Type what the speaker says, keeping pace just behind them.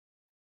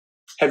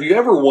Have you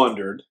ever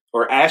wondered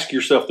or asked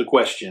yourself the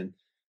question,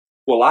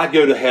 will I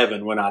go to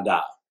heaven when I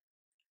die?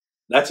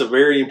 That's a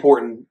very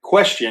important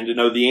question to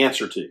know the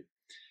answer to.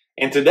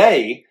 And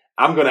today,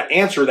 I'm going to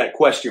answer that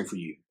question for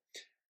you.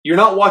 You're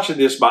not watching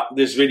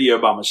this video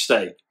by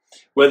mistake.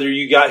 Whether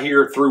you got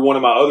here through one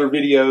of my other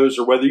videos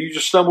or whether you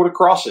just stumbled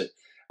across it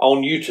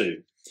on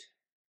YouTube.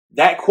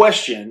 That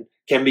question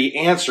can be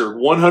answered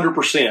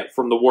 100%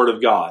 from the Word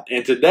of God.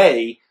 And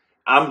today,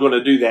 I'm going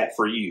to do that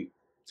for you.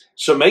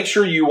 So make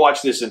sure you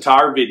watch this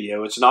entire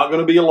video. It's not going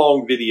to be a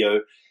long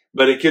video,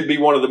 but it could be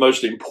one of the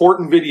most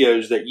important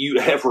videos that you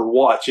ever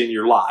watch in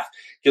your life.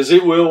 Because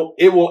it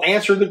will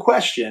answer the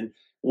question,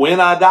 when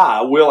I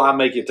die, will I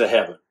make it to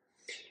heaven?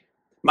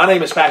 My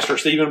name is Pastor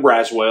Stephen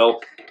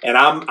Braswell, and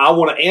I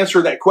want to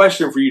answer that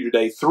question for you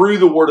today through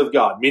the Word of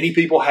God. Many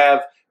people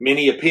have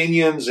many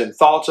opinions and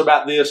thoughts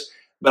about this,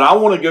 but I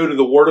want to go to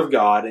the Word of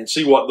God and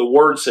see what the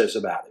Word says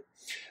about it.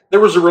 There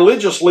was a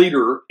religious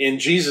leader in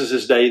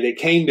Jesus' day that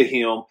came to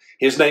him.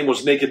 His name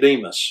was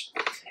Nicodemus.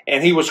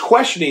 And he was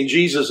questioning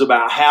Jesus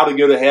about how to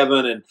go to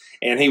heaven,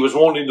 and he was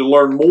wanting to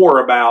learn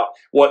more about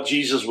what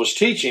Jesus was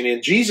teaching.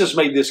 And Jesus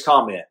made this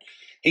comment.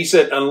 He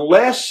said,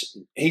 unless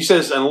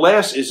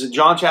is in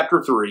John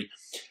chapter 3,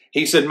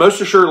 he said, most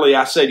assuredly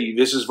I say to you,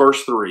 this is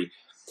verse 3,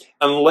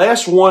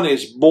 unless one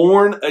is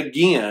born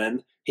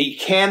again, he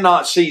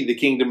cannot see the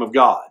kingdom of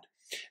God.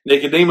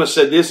 Nicodemus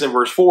said this in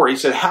verse 4. He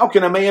said, how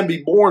can a man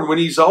be born when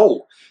he's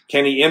old?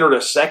 Can he enter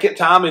a second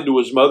time into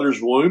his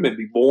mother's womb and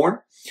be born?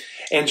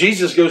 And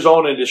Jesus goes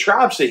on and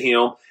describes to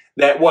him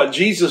that what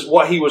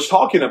he was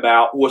talking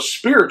about was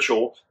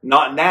spiritual,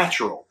 not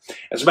natural.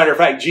 As a matter of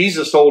fact,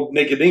 Jesus told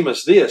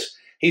Nicodemus this.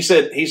 He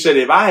said,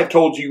 if I have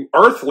told you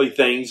earthly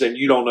things and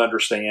you don't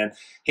understand,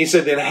 he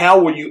said, then how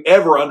will you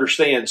ever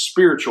understand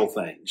spiritual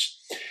things?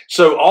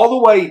 So all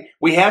the way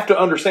we have to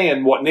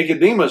understand what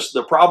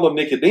the problem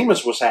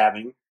Nicodemus was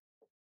having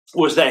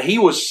was that he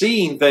was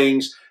seeing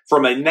things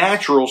from a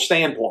natural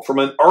standpoint, from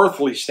an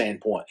earthly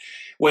standpoint.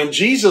 When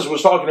Jesus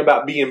was talking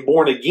about being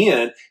born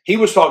again, he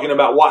was talking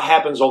about what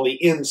happens on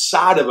the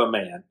inside of a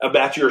man,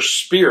 about your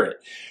spirit.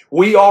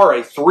 We are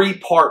a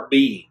three-part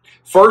being.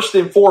 First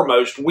and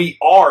foremost, we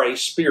are a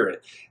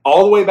spirit.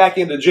 All the way back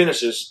into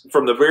Genesis,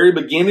 from the very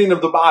beginning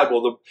of the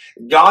Bible,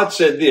 God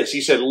said this. He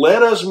said,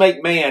 let us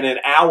make man in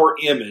our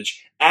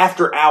image,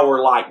 after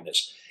our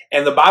likeness.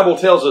 And the Bible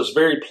tells us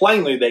very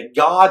plainly that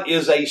God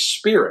is a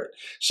spirit.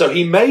 So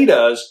he made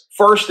us,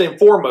 first and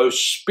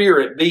foremost,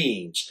 spirit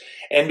beings.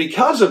 And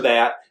because of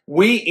that,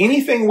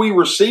 anything we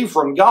receive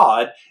from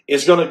God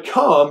is going to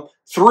come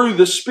through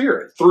the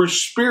Spirit, through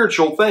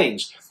spiritual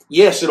things.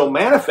 Yes, it'll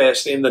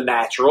manifest in the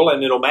natural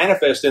and it'll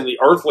manifest in the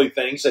earthly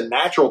things and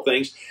natural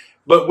things,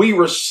 but we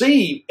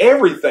receive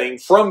everything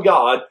from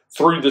God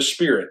through the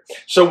Spirit.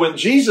 So when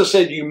Jesus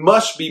said you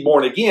must be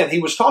born again, he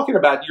was talking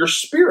about your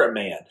spirit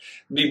man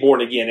be born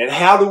again. And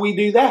how do we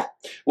do that?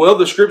 Well,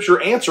 the Scripture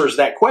answers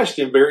that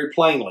question very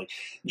plainly.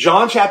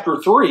 John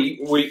chapter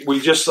 3, we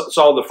just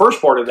saw the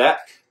first part of that,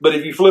 but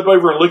if you flip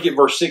over and look at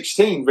verse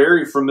 16,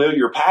 very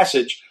familiar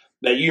passage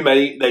that you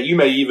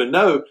may even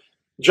know,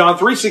 John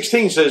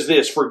 3:16 says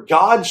this, for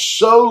God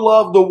so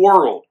loved the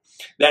world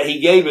that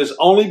he gave his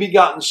only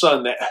begotten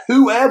Son, that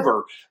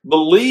whoever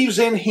believes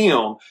in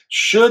him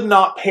should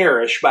not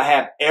perish but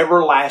have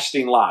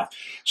everlasting life.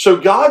 So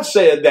God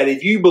said that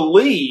if you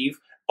believe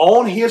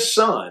on his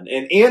Son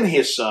and in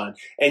his Son,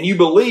 and you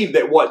believe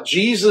that what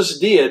Jesus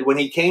did when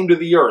he came to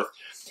the earth,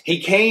 he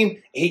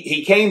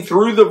came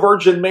through the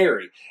Virgin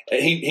Mary.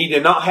 He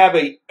did not have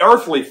an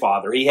earthly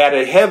father. He had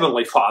a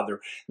heavenly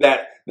father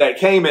that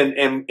came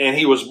and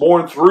he was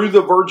born through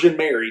the Virgin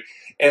Mary.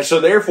 And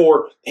so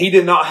therefore, he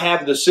did not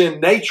have the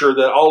sin nature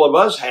that all of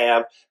us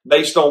have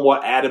based on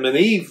what Adam and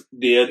Eve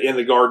did in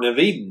the Garden of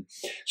Eden.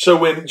 So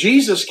when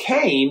Jesus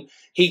came,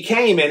 he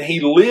came and he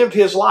lived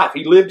his life.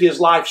 He lived his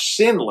life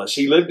sinless.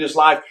 He lived his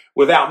life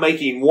without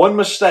making one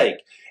mistake.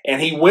 And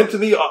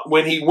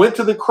when he went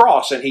to the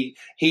cross and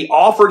he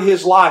offered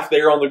his life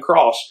there on the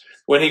cross,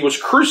 when he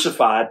was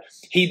crucified,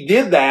 he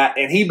did that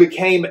and he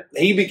became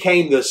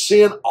the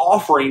sin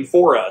offering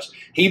for us.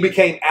 He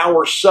became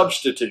our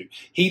substitute.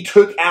 He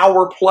took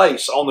our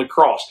place on the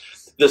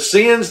cross. The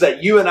sins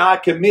that you and I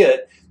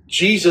commit,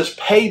 Jesus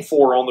paid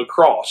for on the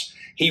cross.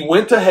 He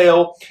went to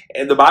hell,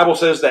 and the Bible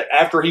says that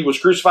after he was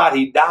crucified,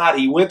 he died,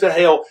 he went to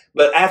hell,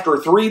 but after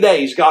 3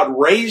 days, God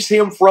raised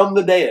him from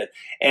the dead,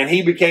 and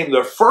he became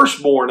the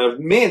firstborn of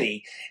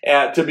many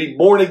to be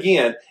born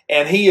again,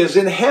 and he is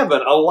in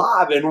heaven,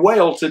 alive and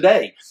well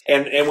today.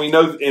 And we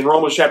know in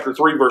Romans chapter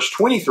 3, verse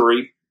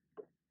 23,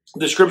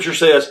 the Scripture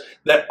says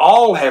that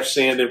all have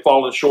sinned and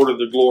fallen short of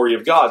the glory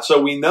of God.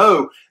 So we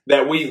know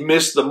that we've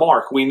missed the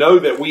mark. We know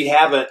that we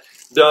haven't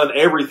done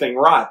everything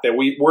right, that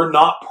we're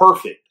not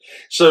perfect.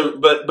 So,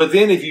 but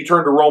then if you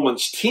turn to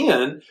Romans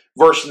 10,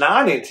 verse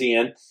 9 and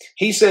 10,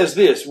 he says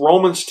this,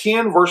 Romans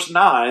 10, verse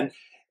 9,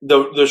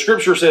 the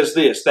Scripture says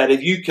this, that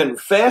if you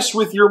confess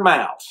with your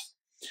mouth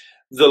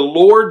the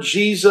Lord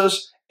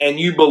Jesus and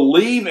you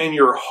believe in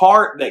your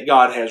heart that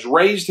God has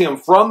raised him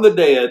from the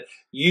dead,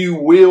 you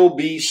will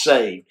be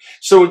saved.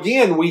 So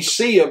again, we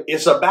see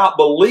it's about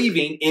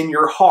believing in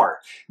your heart.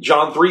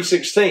 John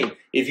 3:16,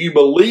 if you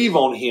believe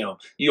on him,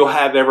 you'll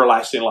have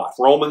everlasting life.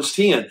 Romans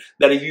 10,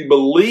 that if you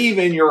believe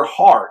in your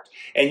heart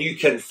and you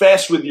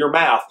confess with your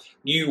mouth,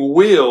 you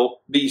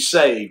will be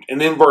saved.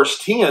 And then verse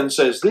 10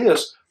 says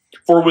this,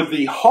 for with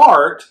the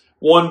heart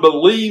one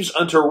believes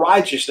unto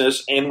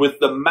righteousness, and with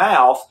the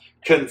mouth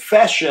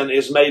confession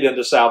is made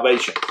unto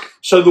salvation.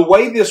 So the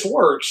way this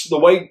works, the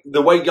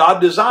way God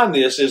designed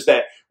this is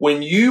that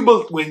when you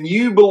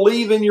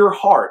believe in your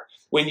heart,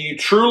 when you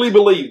truly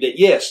believe that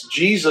yes,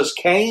 Jesus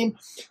came,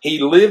 he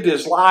lived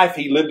his life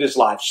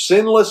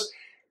sinless,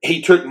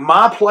 he took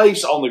my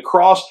place on the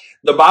cross.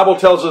 The Bible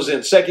tells us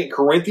in 2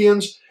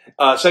 Corinthians,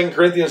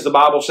 the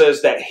Bible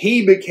says that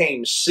he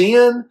became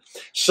sin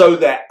so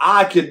that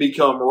I could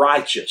become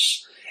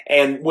righteous.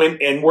 And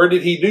where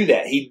did he do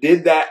that? He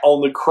did that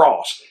on the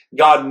cross.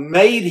 God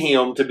made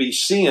him to be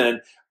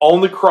sin on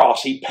the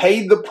cross. He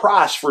paid the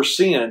price for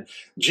sin.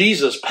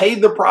 Jesus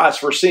paid the price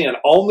for sin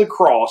on the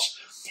cross.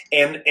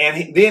 And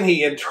then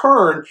he in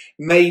turn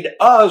made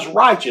us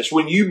righteous.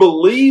 When you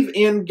believe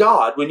in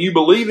God, when you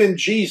believe in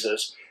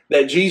Jesus,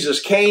 that Jesus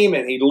came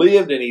and he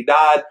lived and he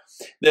died,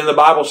 then the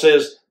Bible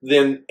says,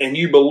 and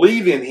you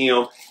believe in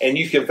him and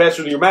you confess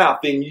with your mouth,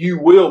 then you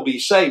will be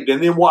saved.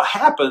 And then what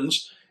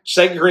happens,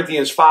 2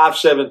 Corinthians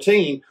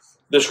 5:17,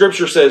 the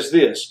scripture says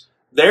this,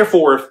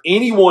 therefore, if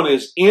anyone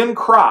is in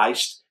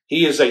Christ,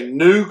 he is a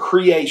new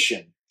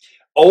creation.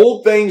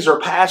 Old things are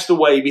passed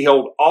away.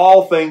 Behold,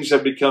 all things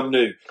have become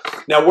new.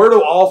 Now, where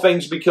do all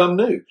things become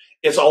new?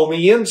 It's on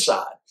the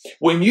inside.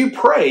 When you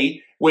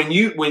pray, when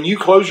you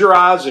close your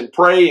eyes and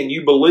pray and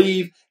you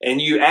believe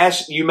and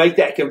you make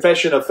that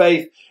confession of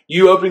faith,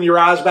 you open your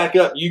eyes back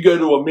up, you go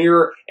to a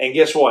mirror, and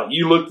guess what?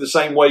 You look the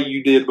same way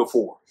you did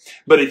before.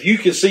 But if you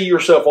could see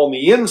yourself on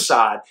the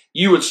inside,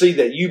 you would see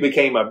that you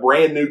became a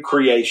brand new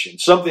creation.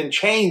 Something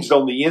changed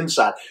on the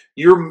inside.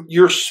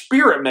 Your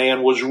spirit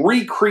man was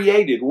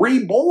recreated,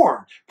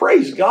 reborn.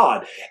 Praise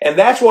God. And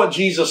that's what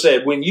Jesus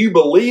said. When you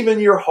believe in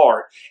your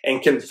heart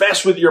and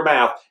confess with your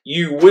mouth,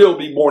 you will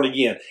be born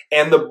again.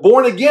 And the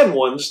born again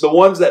ones, the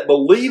ones that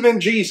believe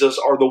in Jesus,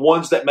 are the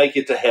ones that make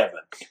it to heaven.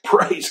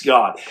 Praise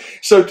God.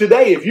 So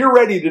today, if you're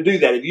ready to do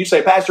that, if you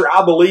say, Pastor,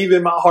 I believe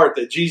in my heart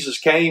that Jesus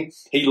came,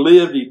 he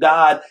lived, he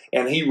died,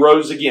 and he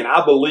rose again.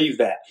 I believe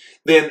that.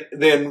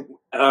 Then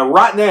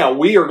right now,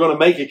 we are going to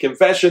make a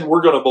confession.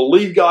 We're going to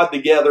believe God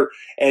together.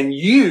 And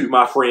you,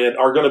 my friend,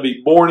 are going to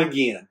be born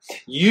again.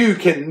 You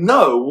can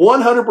know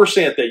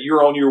 100% that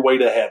you're on your way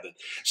to heaven.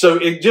 So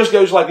it just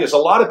goes like this. A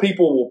lot of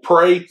people will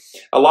pray.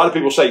 A lot of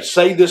people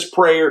say this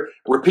prayer,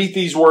 repeat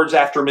these words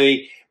after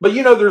me. But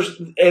you know,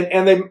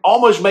 and they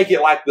almost make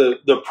it like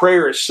the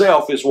prayer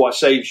itself is what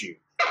saves you.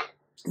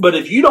 But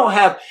if you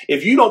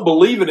don't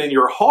believe it in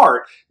your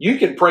heart, you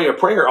can pray a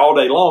prayer all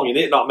day long and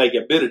it not make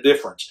a bit of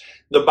difference.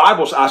 The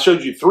Bible, I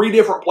showed you 3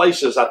 different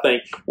places, I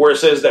think, where it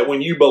says that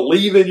when you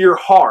believe in your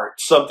heart,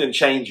 something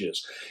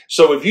changes.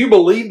 So if you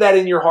believe that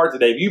in your heart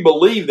today, if you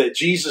believe that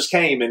Jesus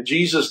came and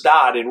Jesus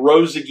died and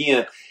rose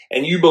again,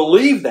 and you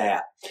believe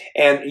that,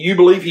 and you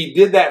believe he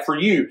did that for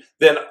you,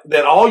 then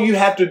all you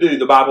have to do,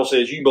 the Bible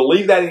says, you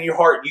believe that in your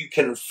heart, you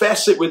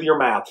confess it with your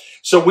mouth.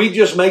 So we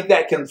just make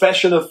that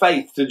confession of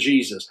faith to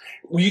Jesus.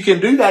 You can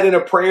do that in a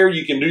prayer.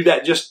 You can do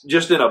that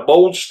just in a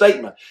bold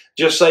statement.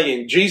 Just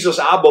saying, Jesus,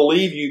 I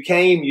believe you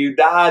came, you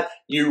died,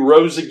 you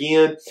rose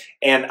again,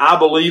 and I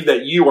believe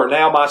that you are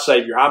now my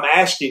Savior. I'm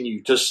asking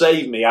you to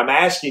save me. I'm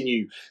asking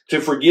you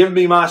to forgive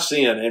me my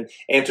sin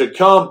and to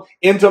come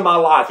into my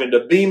life and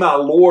to be my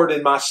Lord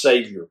and my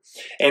Savior.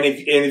 And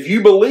if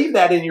you believe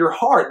that in your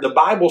heart, the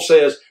Bible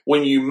says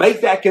when you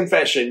make that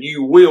confession,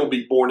 you will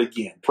be born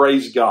again.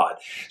 Praise God.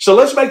 So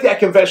let's make that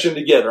confession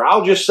together.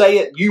 I'll just say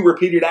it. You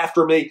repeat it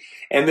after me,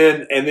 and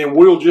then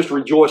we'll just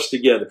rejoice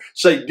together.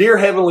 Say, Dear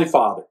Heavenly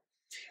Father,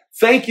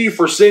 thank you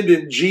for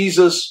sending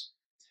Jesus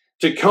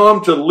to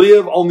come to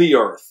live on the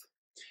earth.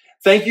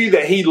 Thank you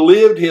that he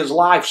lived his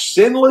life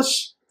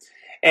sinless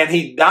and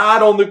he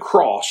died on the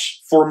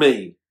cross for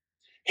me.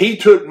 He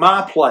took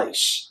my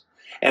place.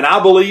 And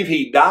I believe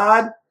he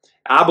died.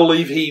 I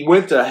believe he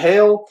went to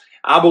hell.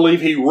 I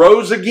believe he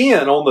rose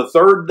again on the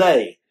 3rd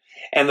day.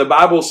 And the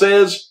Bible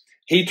says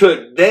he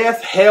took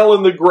death, hell,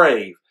 and the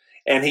grave.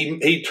 And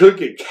he took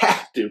it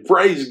captive.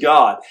 Praise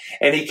God.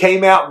 And he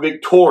came out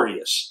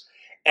victorious.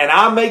 And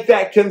I make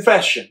that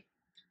confession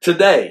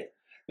today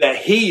that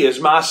he is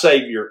my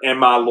Savior and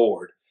my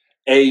Lord.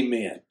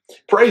 Amen.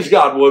 Praise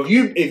God. Well,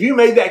 if you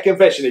made that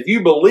confession, if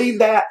you believe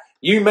that,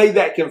 you made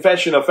that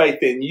confession of faith,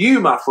 then you,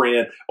 my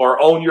friend, are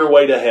on your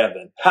way to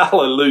heaven.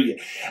 Hallelujah.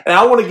 And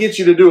I want to get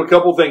you to do a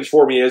couple things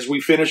for me as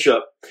we finish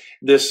up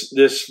this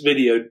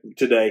video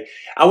today.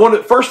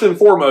 First and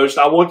foremost,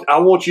 I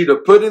want you to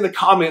put in the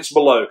comments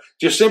below,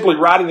 just simply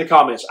write in the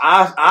comments,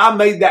 I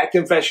made that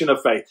confession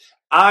of faith.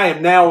 I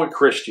am now a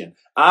Christian.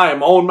 I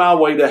am on my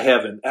way to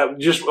heaven.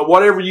 Just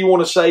whatever you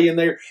want to say in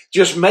there,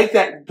 just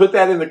put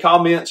that in the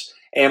comments.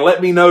 and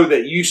let me know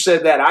that you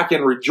said that. I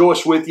can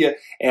rejoice with you,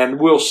 and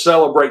we'll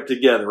celebrate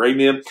together.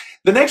 Amen.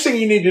 The next thing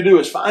you need to do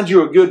is find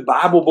you a good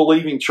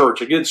Bible-believing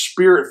church, a good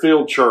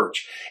Spirit-filled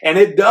church. And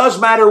it does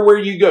matter where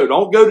you go.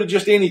 Don't go to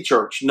just any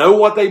church. Know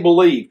what they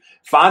believe.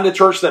 Find a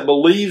church that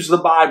believes the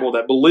Bible,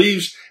 that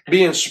believes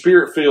being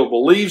Spirit-filled,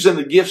 believes in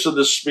the gifts of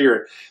the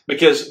Spirit,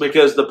 because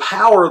the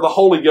power of the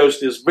Holy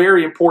Ghost is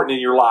very important in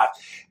your life.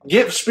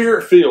 Get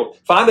Spirit-filled.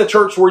 Find a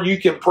church where you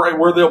can pray,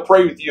 where they'll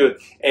pray with you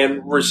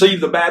and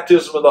receive the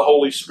baptism of the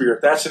Holy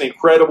Spirit. That's an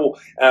incredible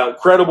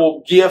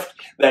gift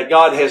that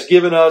God has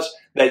given us,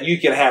 that you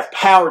can have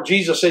power.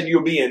 Jesus said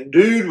you'll be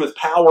endued with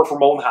power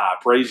from on high.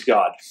 Praise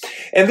God.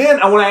 And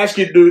then I want to ask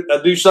you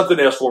to do something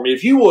else for me.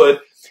 If you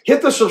would,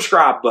 hit the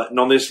subscribe button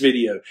on this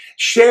video.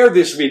 Share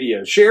this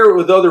video. Share it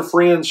with other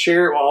friends.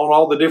 Share it on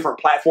all the different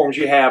platforms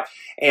you have.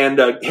 And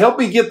help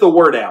me get the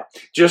word out.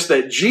 Just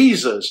that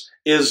Jesus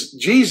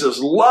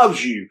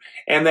loves you,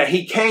 and that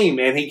He came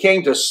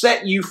to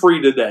set you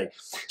free today.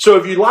 So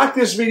if you like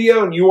this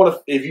video and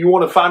if you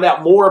want to find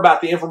out more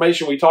about the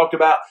information we talked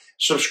about,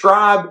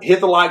 subscribe,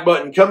 hit the like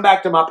button, come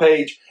back to my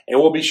page, and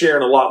we'll be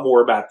sharing a lot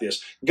more about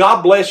this.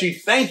 God bless you.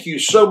 Thank you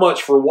so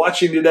much for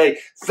watching today.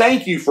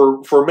 Thank you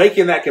for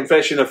making that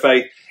confession of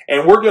faith.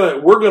 And we're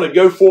gonna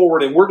go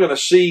forward, and we're gonna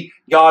see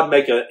God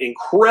make an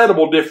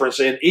incredible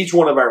difference in each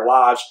one of our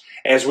lives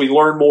as we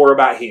learn more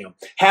about Him.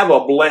 Have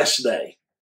a blessed day.